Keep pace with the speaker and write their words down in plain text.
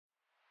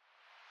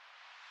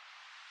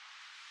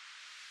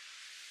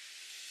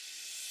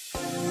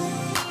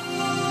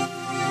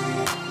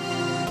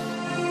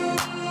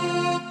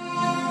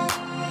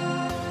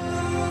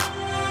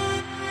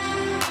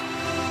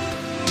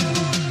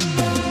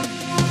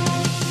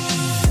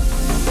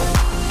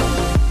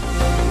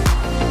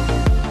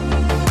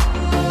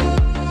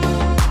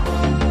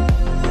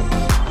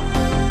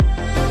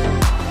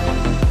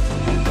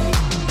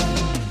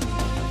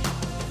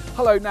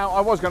Although now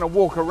I was going to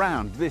walk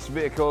around this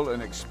vehicle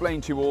and explain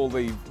to you all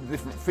the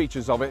different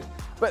features of it,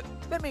 but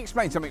let me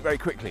explain something very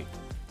quickly.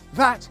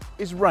 That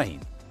is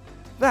rain.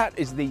 That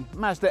is the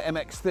Mazda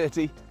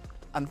MX-30,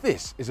 and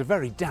this is a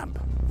very damp,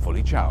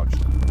 fully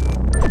charged.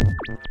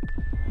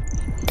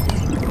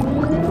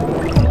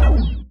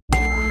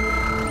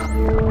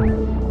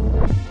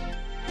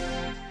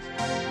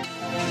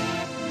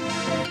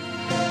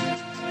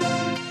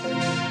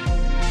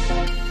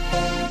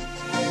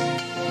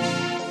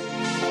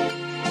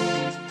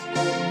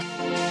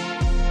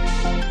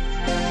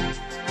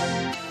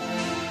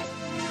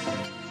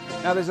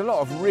 Now there's a lot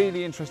of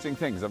really interesting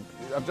things.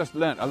 I've just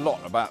learnt a lot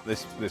about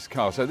this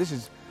car. So this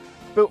is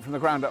built from the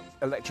ground up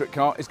electric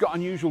car. It's got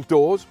unusual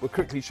doors. We'll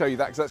quickly show you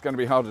that because that's going to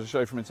be harder to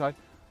show from inside.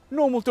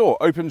 Normal door,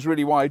 opens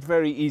really wide,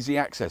 very easy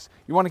access.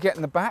 You want to get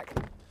in the back?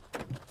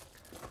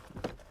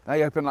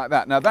 They open like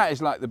that. Now that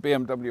is like the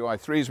BMW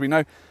i3 as we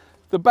know.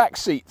 The back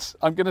seats,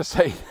 I'm going to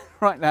say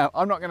right now,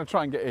 I'm not going to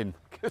try and get in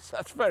because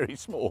that's very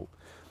small.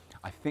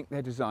 I think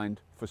they're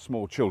designed for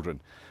small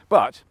children,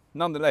 but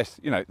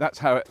nonetheless, you know,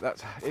 it's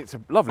a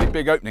lovely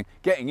big opening.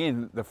 Getting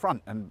in the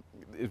front and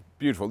it's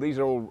beautiful. These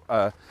are all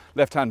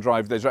left-hand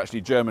drive. Those are actually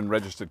German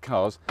registered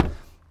cars.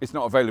 It's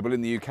not available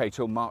in the UK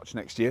till March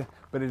next year,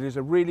 but it is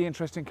a really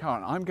interesting car,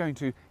 and I'm going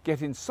to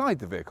get inside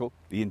the vehicle.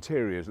 The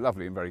interior is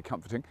lovely and very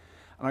comforting,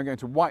 and I'm going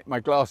to wipe my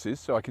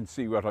glasses so I can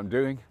see what I'm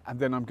doing, and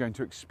then I'm going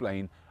to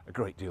explain a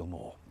great deal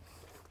more.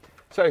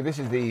 So this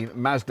is the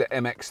Mazda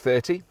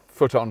MX-30,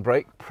 foot on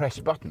brake, press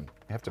button.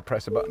 You have to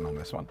press a button on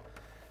this one.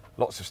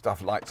 Lots of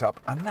stuff lights up,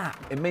 and that,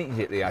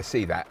 immediately I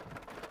see that.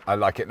 I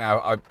like it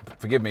now.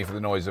 Forgive me for the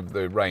noise of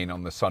the rain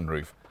on the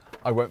sunroof.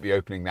 I won't be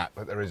opening that,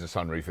 but there is a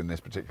sunroof in this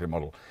particular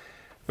model.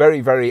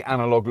 Very, very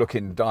analog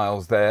looking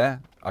dials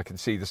there. I can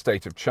see the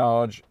state of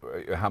charge,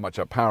 how much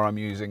power I'm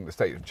using, the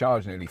state of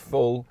charge, nearly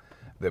full,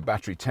 the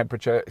battery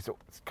temperature. It's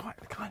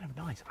kind of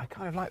nice. I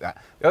kind of like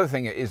that. The other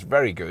thing that is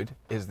very good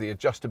is the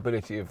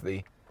adjustability of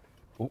the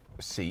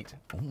seat.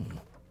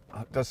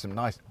 It does some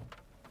nice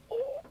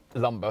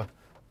lumbar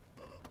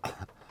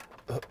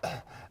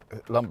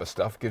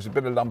stuff, gives a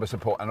bit of lumbar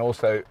support, and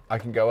also I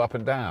can go up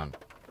and down.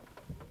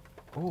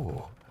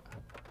 So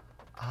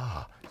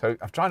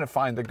I'm trying to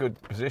find the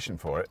good position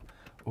for it.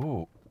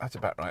 That's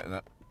about right, isn't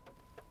it?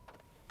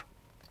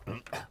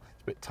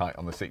 It's a bit tight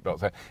on the seatbelt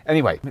there.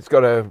 Anyway, it's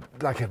got a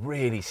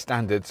really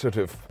standard sort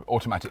of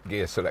automatic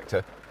gear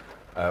selector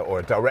or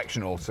a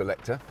directional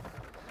selector.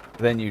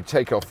 Then you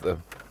take off the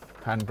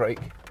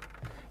handbrake.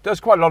 It does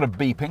quite a lot of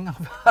beeping.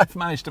 I've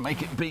managed to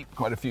make it beep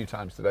quite a few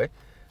times today.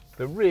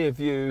 The rear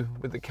view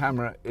with the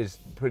camera is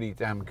pretty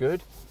damn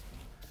good.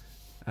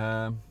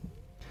 I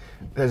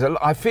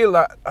feel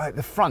that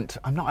the front,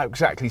 I'm not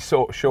exactly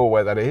sure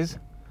where that is.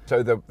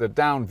 So the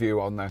down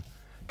view on the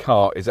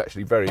car is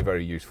actually very,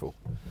 very useful.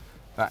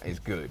 That is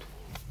good.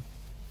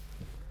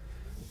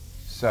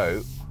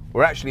 So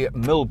we're actually at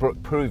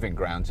Millbrook Proving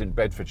Grounds in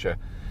Bedfordshire.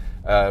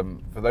 For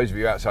those of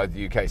you outside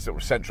the UK, sort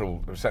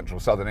of central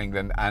southern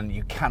England, and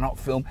you cannot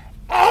film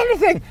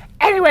anything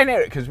anywhere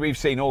near it because we've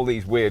seen all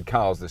these weird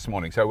cars this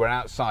morning. So we're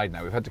outside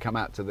now. We've had to come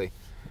out to the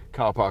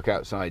car park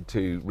outside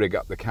to rig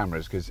up the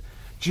cameras because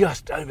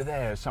just over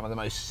there are some of the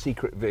most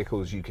secret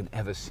vehicles you can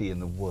ever see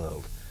in the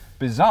world.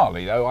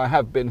 Bizarrely though, I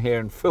have been here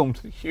and filmed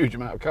a huge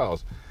amount of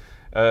cars.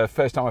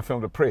 First time I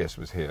filmed a Prius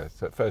was here.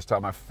 So first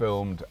time I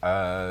filmed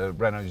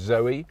Renault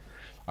Zoe,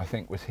 I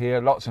think, was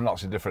here. Lots and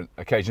lots of different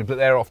occasions, but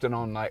they're often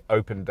on like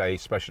open day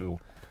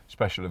special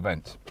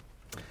events.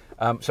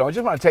 So I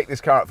just want to take this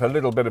car up for a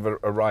little bit of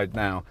a ride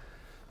now,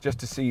 just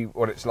to see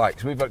what it's like.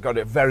 So we've got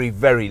a very,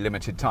 very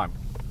limited time.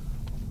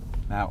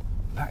 Now,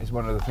 that is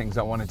one of the things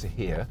I wanted to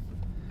hear.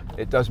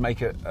 It does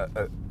make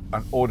an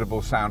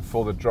audible sound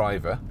for the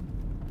driver,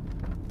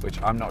 which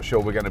I'm not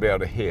sure we're going to be able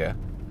to hear.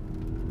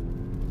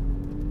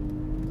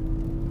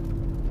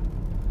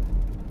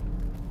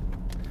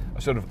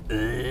 A sort of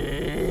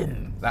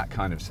that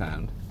kind of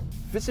sound.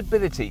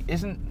 Visibility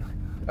isn't,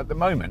 at the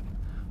moment,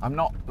 I'm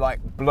not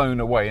like blown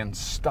away and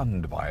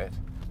stunned by it.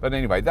 But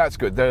anyway, that's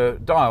good. The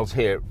dials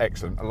here,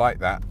 excellent. I like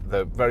that.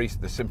 The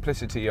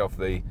simplicity of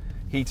the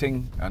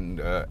heating, and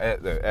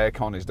the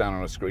aircon is down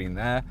on a screen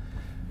there.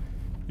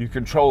 You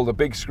control the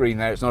big screen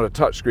there. It's not a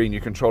touch screen.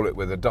 You control it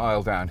with a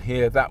dial down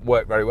here. That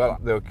worked very well.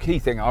 The key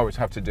thing I always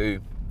have to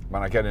do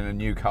when I get in a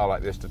new car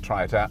like this to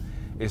try it out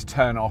is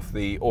turn off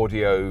the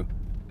audio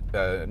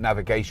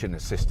navigation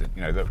assistant.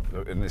 You know,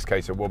 in this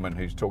case, a woman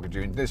who's talking to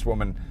you. And this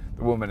woman,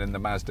 the woman in the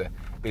Mazda,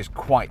 is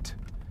quite.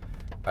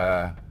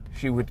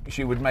 She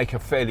would make a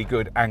fairly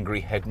good angry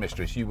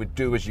headmistress. You would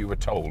do as you were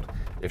told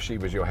if she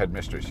was your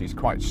headmistress. She's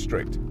quite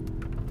strict.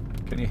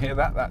 Can you hear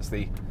that? That's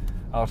the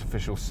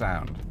artificial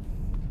sound.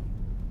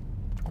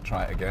 I'll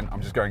try it again.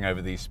 I'm just going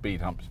over these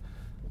speed humps.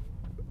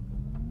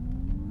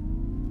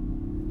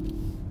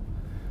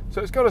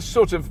 So it's got a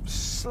sort of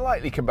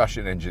slightly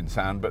combustion engine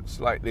sound, but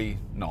slightly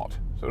not.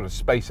 Sort of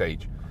space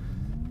age.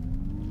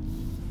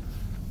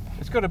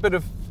 It's got a bit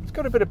of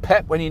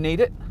pep when you need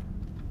it.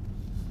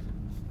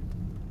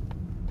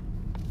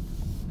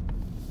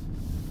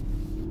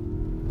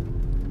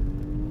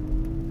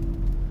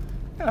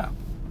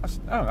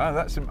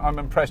 Oh, I'm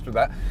impressed with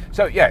that.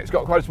 So yeah, it's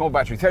got quite a small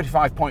battery,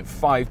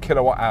 35.5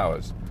 kilowatt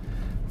hours.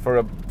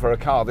 For a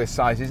car this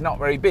size is not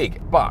very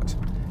big, but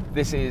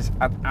this is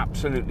an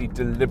absolutely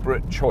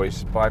deliberate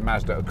choice by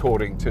Mazda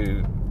according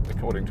to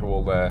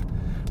all their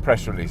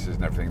press releases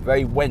and everything.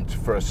 They went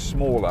for a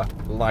smaller,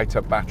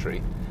 lighter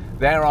battery.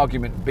 Their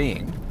argument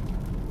being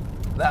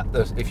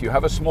that if you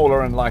have a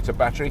smaller and lighter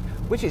battery,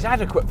 which is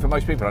adequate for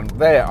most people, and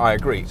there I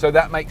agree, so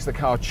that makes the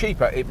car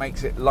cheaper, it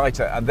makes it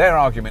lighter, and their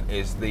argument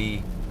is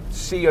the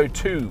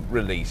CO2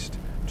 released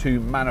to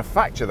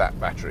manufacture that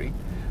battery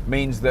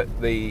means that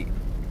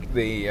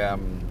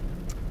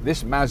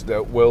this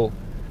Mazda will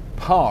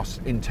pass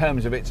in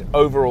terms of its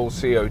overall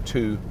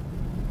CO2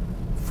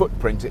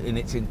 footprint in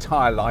its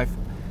entire life,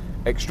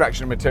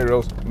 extraction of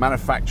materials,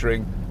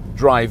 manufacturing,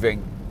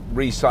 driving,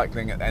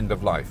 recycling at end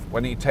of life.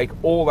 When you take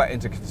all that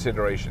into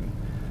consideration,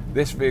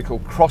 this vehicle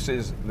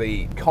crosses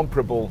the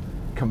comparable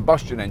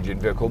combustion engine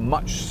vehicle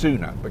much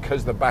sooner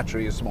because the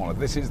battery is smaller.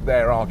 This is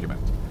their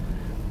argument.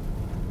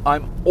 I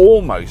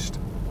almost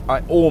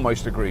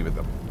agree with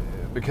them,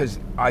 because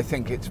I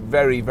think it's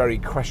very, very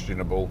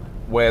questionable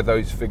where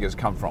those figures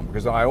come from,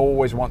 because I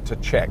always want to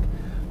check,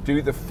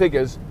 do the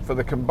figures for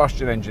the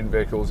combustion engine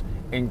vehicles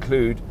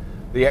include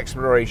the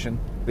exploration,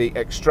 the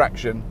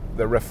extraction,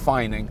 the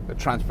refining, the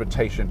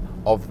transportation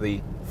of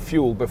the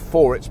fuel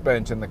before it's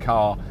burnt in the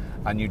car,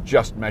 and you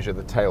just measure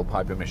the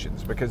tailpipe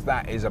emissions, because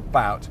that is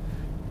about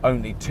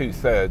only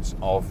 2/3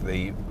 of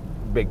the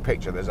big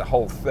picture. There's a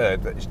whole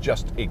third that is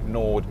just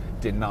ignored,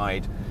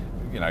 denied,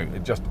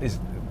 it just is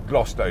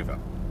glossed over.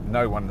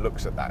 No one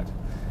looks at that.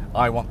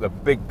 I want the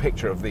big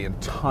picture of the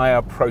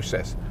entire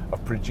process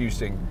of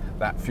producing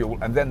that fuel,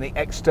 and then the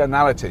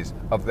externalities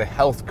of the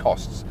health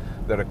costs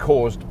that are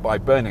caused by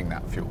burning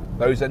that fuel.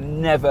 Those are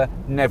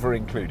never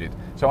included.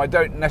 So I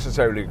don't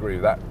necessarily agree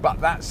with that.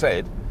 But that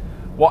said,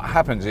 what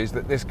happens is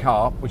that this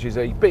car, which is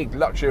a big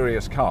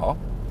luxurious car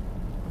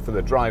for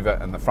the driver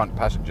and the front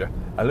passenger,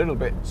 a little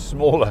bit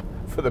smaller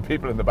for the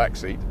people in the back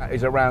seat,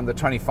 is around the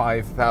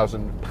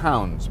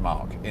 £25,000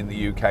 mark in the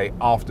UK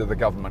after the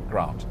government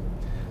grant.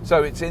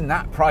 So it's in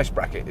that price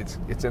bracket.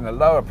 It's in a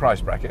lower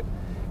price bracket.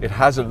 It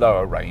has a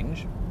lower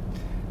range.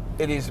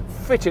 It is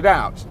fitted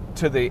out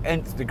to the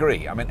nth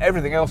degree. I mean,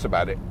 everything else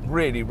about it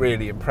really,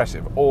 really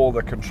impressive. All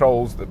the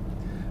controls,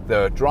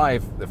 the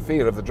drive, the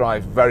feel of the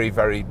drive, very,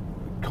 very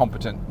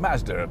competent.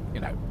 Mazda,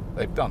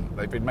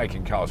 they've been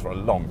making cars for a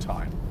long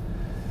time.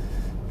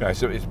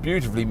 So it's a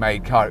beautifully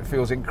made car. It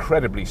feels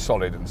incredibly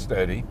solid and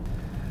sturdy.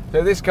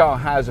 So this car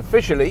has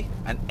officially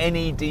an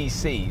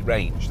NEDC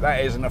range. That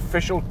is an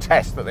official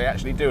test that they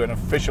actually do, an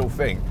official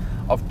thing,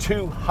 of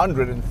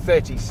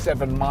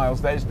 237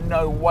 miles. There's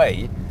no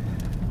way,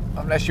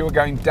 unless you were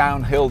going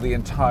downhill the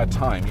entire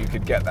time, you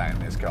could get that in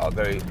this car.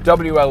 The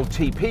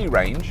WLTP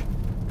range,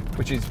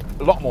 which is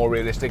a lot more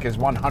realistic, is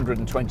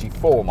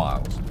 124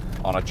 miles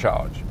on a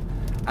charge.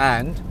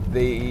 And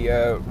the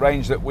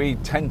range that we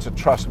tend to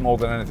trust more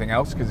than anything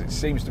else, because it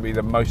seems to be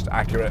the most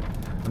accurate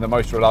and the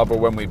most reliable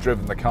when we've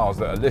driven the cars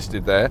that are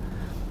listed there,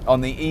 on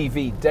the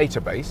EV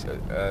database,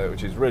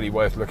 which is really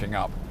worth looking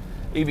up.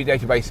 EV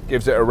database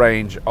gives it a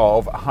range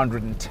of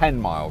 110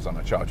 miles on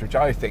a charge, which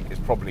I think is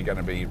probably going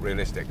to be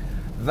realistic.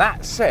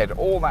 That said,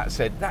 all that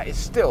said, that is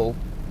still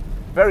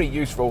very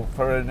useful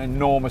for an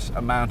enormous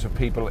amount of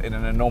people in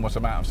an enormous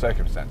amount of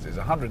circumstances.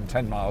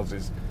 110 miles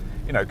is,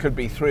 could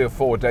be 3 or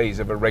 4 days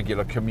of a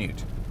regular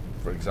commute,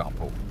 for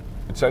example.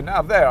 And so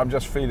now there, I'm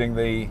just feeling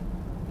the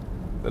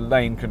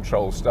lane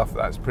control stuff.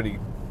 That's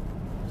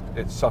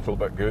it's subtle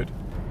but good.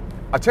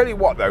 I tell you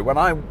what though, when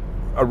I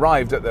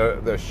arrived at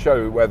the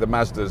show where the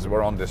Mazdas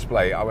were on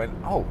display, I went,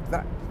 oh,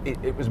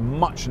 it was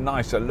much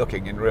nicer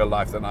looking in real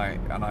life than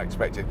I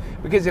expected,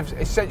 because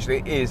essentially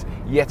it is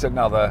yet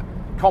another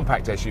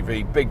compact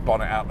SUV, big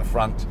bonnet out the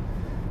front.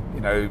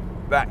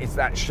 That is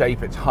that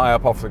shape. It's high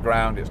up off the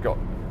ground. It's got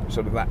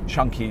sort of that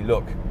chunky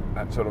look,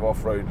 that sort of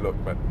off-road look.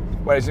 But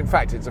whereas in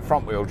fact it's a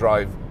front-wheel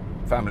drive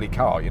family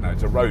car.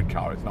 It's a road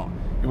car. It's not.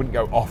 You wouldn't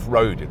go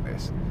off-road in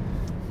this,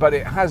 but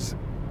it has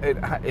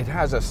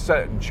a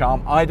certain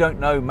charm. I don't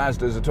know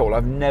Mazdas at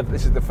all.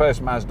 This is the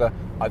first Mazda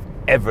I've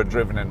ever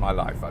driven in my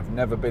life. I've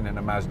never been in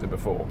a Mazda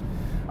before,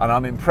 and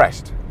I'm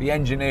impressed. The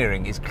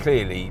engineering is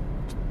clearly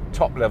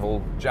top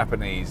level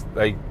Japanese.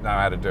 They know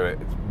how to do it.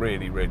 It's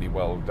really, really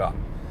well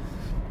done,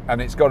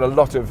 and it's got a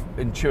lot of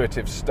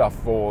intuitive stuff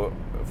for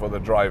the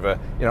driver.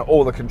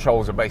 All the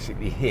controls are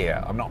basically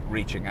here. I'm not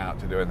reaching out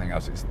to do anything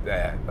else. It's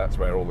there. That's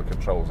where all the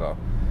controls are.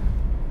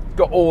 It's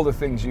got all the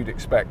things you'd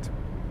expect.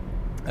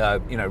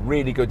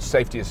 Really good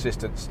safety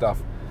assistance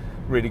stuff,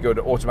 really good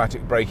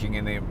automatic braking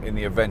in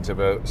the event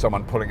of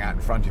someone pulling out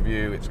in front of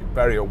you. It's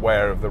very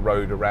aware of the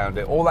road around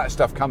it. All that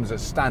stuff comes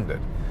as standard.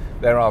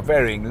 There are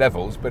varying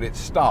levels, but it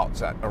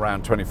starts at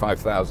around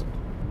 25,000.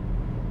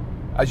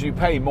 As you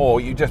pay more,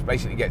 you just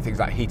basically get things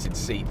like heated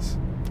seats.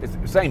 It's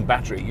the same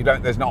battery.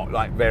 There's not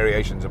like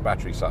variations of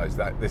battery size.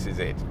 This is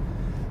it.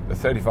 The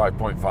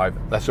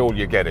 35.5. That's all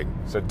you're getting.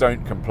 So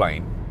don't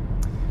complain.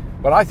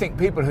 But I think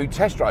people who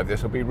test drive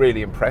this will be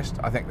really impressed.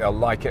 I think they'll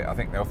like it. I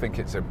think they'll think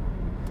it's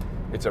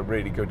it's a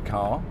really good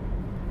car.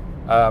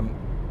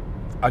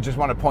 I just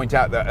want to point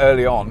out that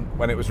early on,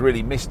 when it was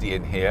really misty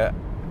in here,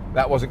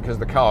 that wasn't because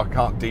the car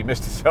can't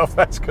demist itself,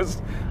 that's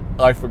because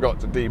I forgot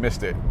to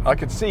demist it. I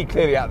could see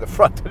clearly out the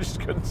front, I just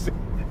couldn't see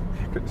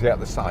out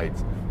the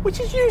sides, which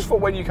is useful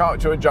when you come up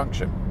to a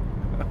junction.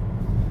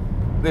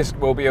 This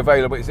will be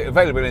available, it's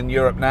available in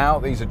Europe now,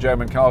 these are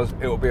German cars,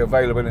 it will be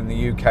available in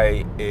the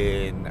UK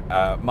in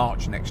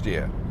March next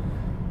year.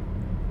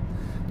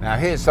 Now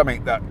here's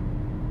something that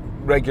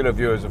regular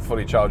viewers of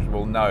Fully Charged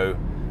will know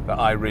that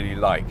I really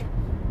like.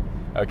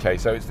 Okay,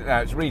 so now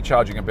it's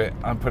recharging a bit,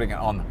 I'm putting it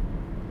on.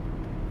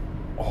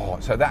 Oh,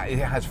 so that it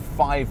has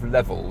 5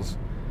 levels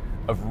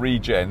of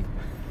regen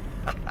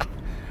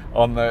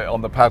on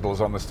the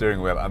paddles on the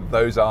steering wheel, and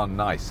those are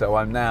nice. So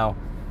I've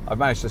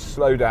managed to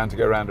slow down to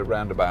go around a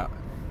roundabout,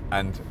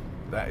 and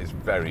that is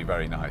very,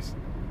 very nice.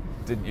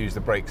 Didn't use the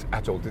brakes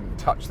at all, didn't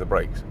touch the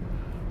brakes.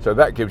 So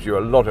that gives you a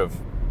lot of,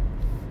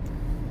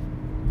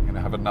 I'm going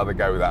to have another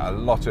go with that, a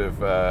lot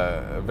of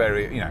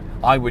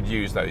I would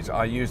use those.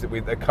 I use it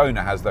with, the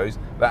Kona has those,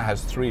 that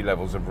has 3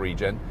 levels of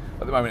regen.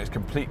 At the moment it's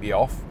completely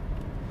off.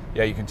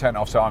 Yeah, you can turn it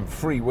off, so I'm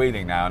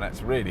freewheeling now, and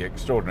that's really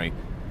extraordinary.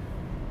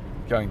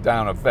 Going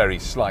down a very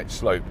slight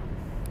slope.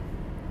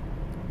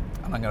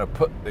 And I'm going to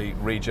put the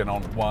regen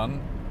on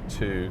 1,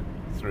 2,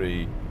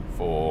 3,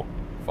 4,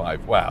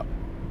 5. Wow,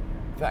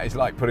 that is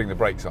like putting the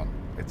brakes on.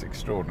 It's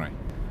extraordinary.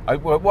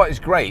 Well, what is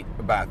great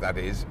about that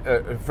is,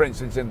 for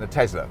instance, in the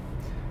Tesla,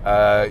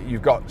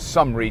 you've got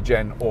some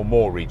regen or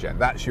more regen.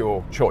 That's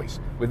your choice.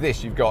 With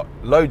this, you've got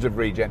loads of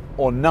regen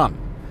or none.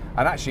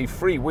 And actually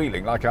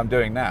freewheeling, like I'm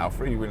doing now,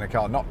 freewheeling the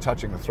car, not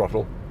touching the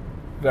throttle,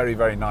 very,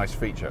 very nice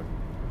feature.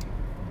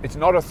 It's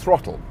not a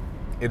throttle,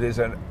 it is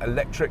an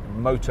electric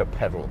motor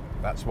pedal.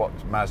 That's what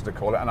Mazda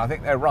call it, and I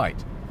think they're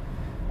right.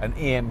 An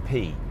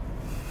EMP.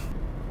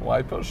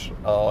 Wipers,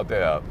 oh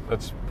dear,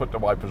 let's put the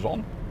wipers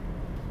on.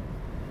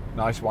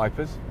 Nice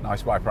wipers,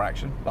 nice wiper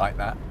action, like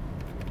that.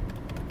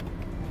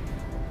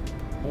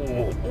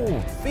 Oh,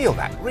 feel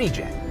that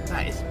regen,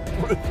 that is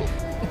brutal.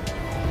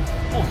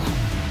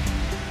 Oh.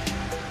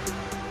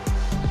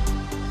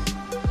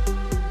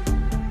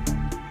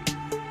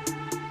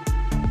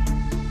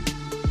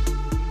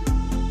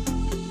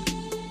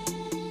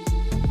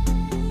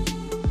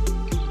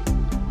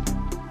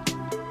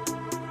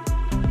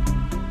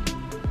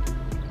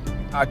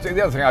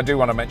 The other thing I do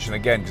want to mention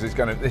again, because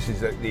this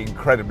is the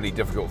incredibly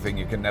difficult thing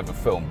you can never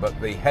film, but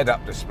the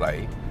head-up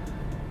display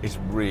is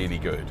really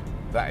good.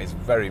 That is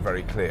very,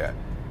 very clear.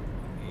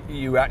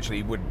 You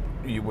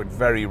would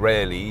very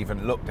rarely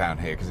even look down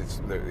here, because it's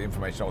the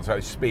information also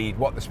speed,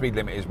 what the speed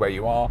limit is where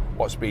you are,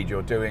 what speed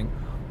you're doing,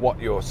 what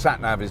your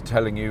sat nav is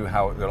telling you,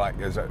 how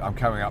I'm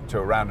coming up to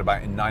a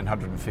roundabout in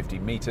 950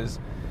 meters.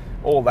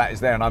 All that is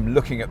there, and I'm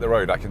looking at the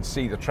road. I can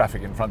see the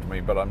traffic in front of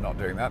me, but I'm not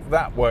doing that.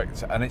 That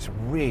works, and it's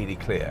really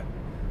clear.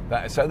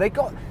 So they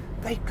got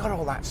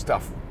all that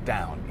stuff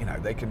down. You know,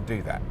 they can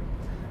do that.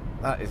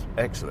 That is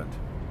excellent.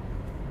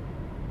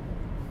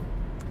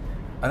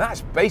 And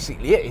that's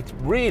basically it. It's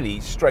really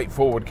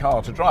straightforward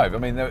car to drive. I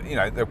mean,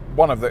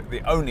 one of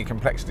the only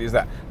complexity is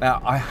that. Now,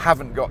 I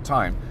haven't got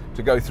time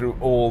to go through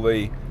all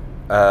the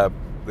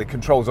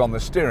controls on the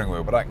steering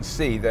wheel, but I can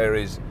see there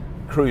is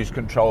cruise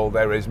control,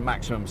 there is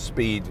maximum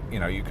speed. You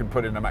know, you can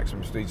put in a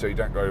maximum speed so you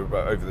don't go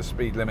over the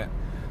speed limit,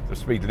 the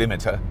speed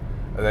limiter.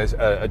 There's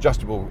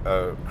adjustable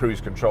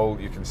cruise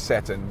control. You can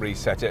set and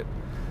reset it.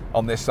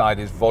 On this side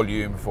is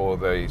volume for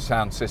the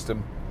sound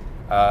system.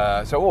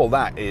 So all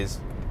that is,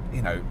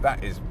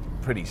 that is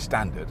pretty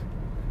standard.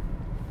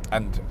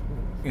 And,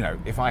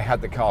 if I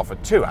had the car for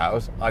 2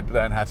 hours, I'd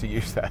learn how to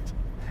use that.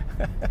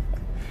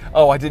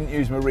 Oh, I didn't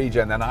use my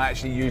regen then. I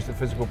actually used the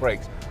physical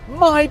brakes.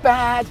 My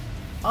bad.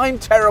 I'm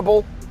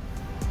terrible.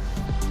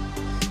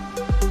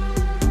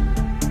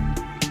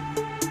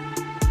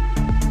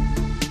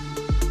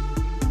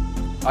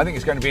 I think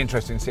it's going to be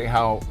interesting to see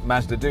how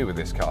Mazda do with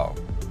this car.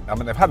 I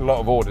mean, they've had a lot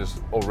of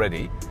orders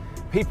already.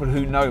 People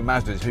who know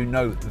Mazdas, who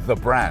know the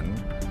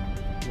brand,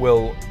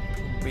 will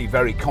be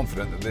very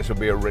confident that this will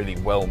be a really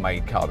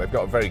well-made car. They've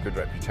got a very good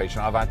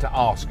reputation. I've had to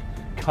ask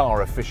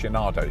car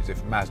aficionados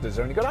if Mazdas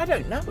are any good. I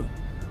don't know.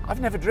 I've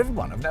never driven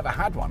one. I've never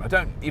had one. I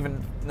don't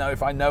even know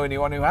if I know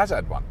anyone who has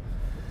had one.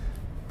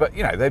 But,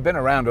 they've been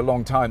around a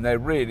long time. They're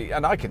really,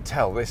 and I can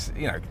tell this,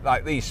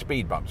 like these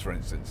speed bumps, for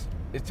instance,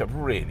 it's a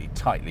really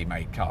tightly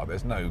made car.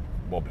 There's no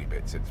wobbly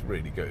bits. It's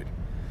really good.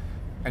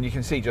 And you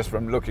can see just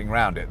from looking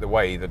around it, the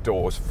way the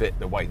doors fit,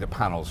 the way the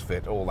panels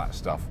fit, all that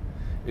stuff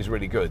is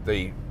really good.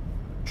 The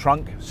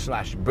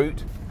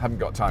trunk/boot, haven't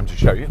got time to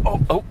show you.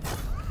 Oh,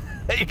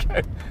 there you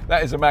go.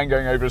 That is a man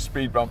going over a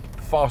speed bump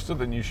faster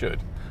than you should.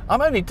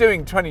 I'm only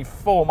doing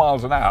 24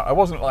 miles an hour. I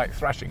wasn't like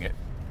thrashing it.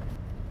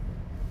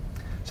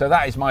 So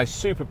that is my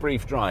super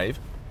brief drive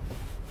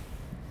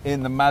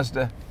in the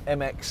Mazda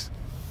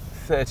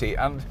MX-30,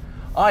 and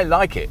I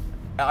like it.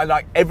 I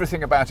like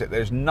everything about it.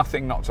 There's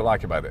nothing not to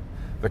like about it.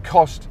 The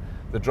cost,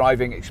 the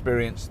driving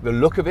experience, the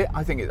look of it.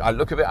 I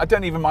look at it. I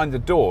don't even mind the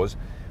doors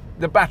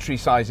the battery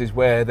size is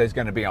where there's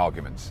going to be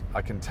arguments.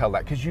 I can tell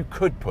that, because you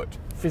could put,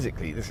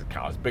 physically, this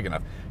car is big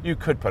enough, you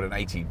could put an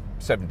 80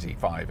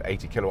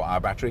 kilowatt hour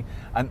battery.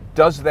 And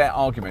does their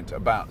argument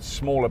about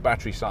smaller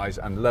battery size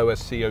and lower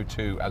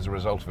CO2 as a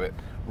result of it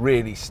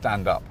really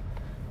stand up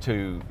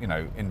to, you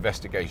know,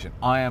 investigation?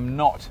 I am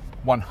not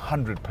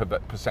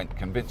 100%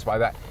 convinced by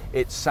that.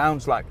 It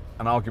sounds like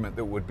an argument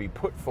that would be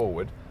put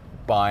forward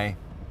by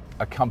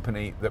a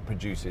company that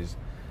produces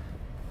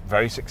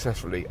very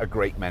successfully a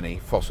great many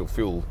fossil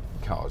fuel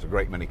cars, a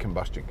great many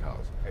combustion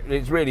cars.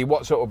 It's really,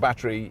 what sort of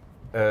battery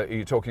are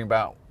you talking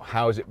about?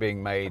 How is it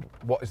being made?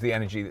 What is the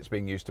energy that's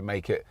being used to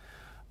make it?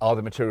 Are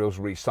the materials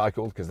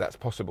recycled? Because that's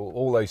possible.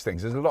 All those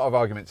things. There's a lot of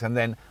arguments. And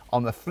then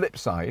on the flip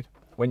side,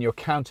 when you're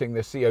counting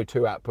the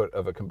CO2 output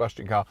of a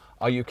combustion car,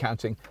 are you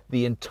counting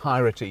the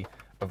entirety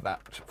of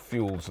that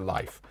fuel's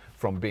life,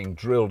 from being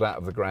drilled out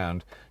of the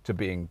ground to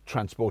being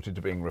transported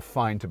to being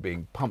refined to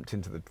being pumped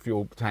into the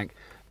fuel tank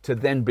to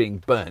then being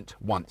burnt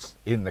once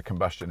in the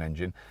combustion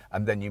engine,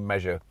 and then you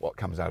measure what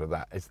comes out of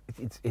that.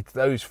 It's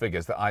those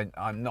figures that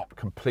I'm not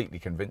completely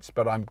convinced,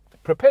 but I'm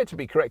prepared to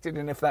be corrected,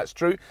 and if that's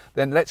true,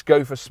 then let's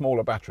go for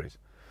smaller batteries.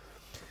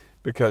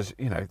 Because,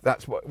 you know,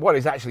 that's what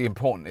is actually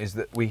important, is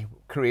that we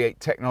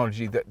create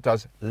technology that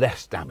does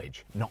less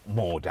damage, not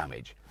more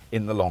damage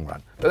in the long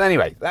run. But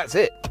anyway, that's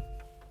it.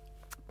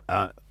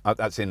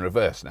 That's in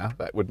reverse now.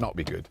 That would not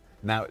be good.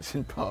 Now it's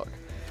in park.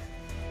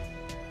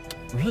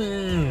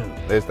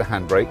 There's the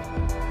handbrake.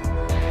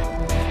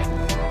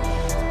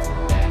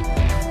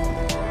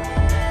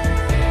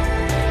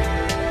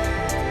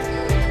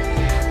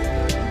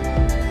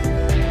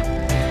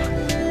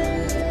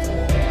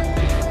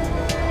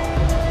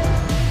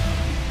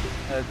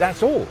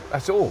 That's all.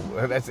 That's all.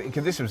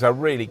 This was a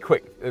really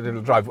quick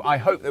little drive. I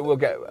hope that we'll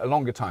get a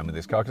longer time with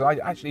this car, because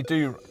I actually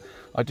do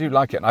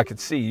like it, and I could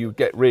see you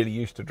get really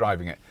used to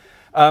driving it.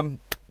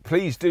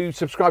 Please do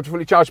subscribe to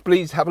Fully Charged.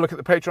 Please have a look at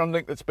the Patreon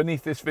link that's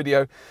beneath this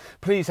video.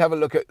 Please have a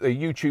look at the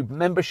YouTube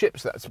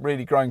memberships. That's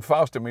really growing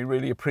fast, and we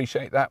really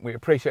appreciate that. We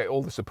appreciate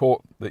all the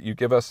support that you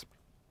give us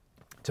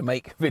to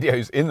make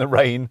videos in the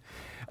rain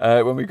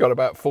when we've got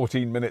about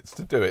 14 minutes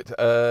to do it.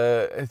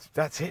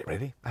 That's it,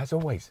 really. As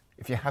always,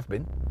 if you have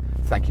been,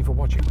 thank you for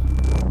watching.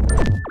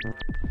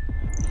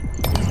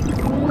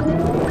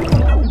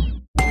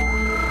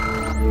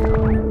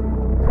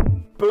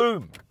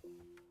 Boom!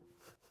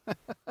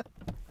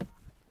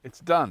 It's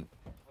done.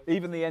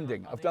 Even the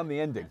ending. I've done the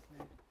ending.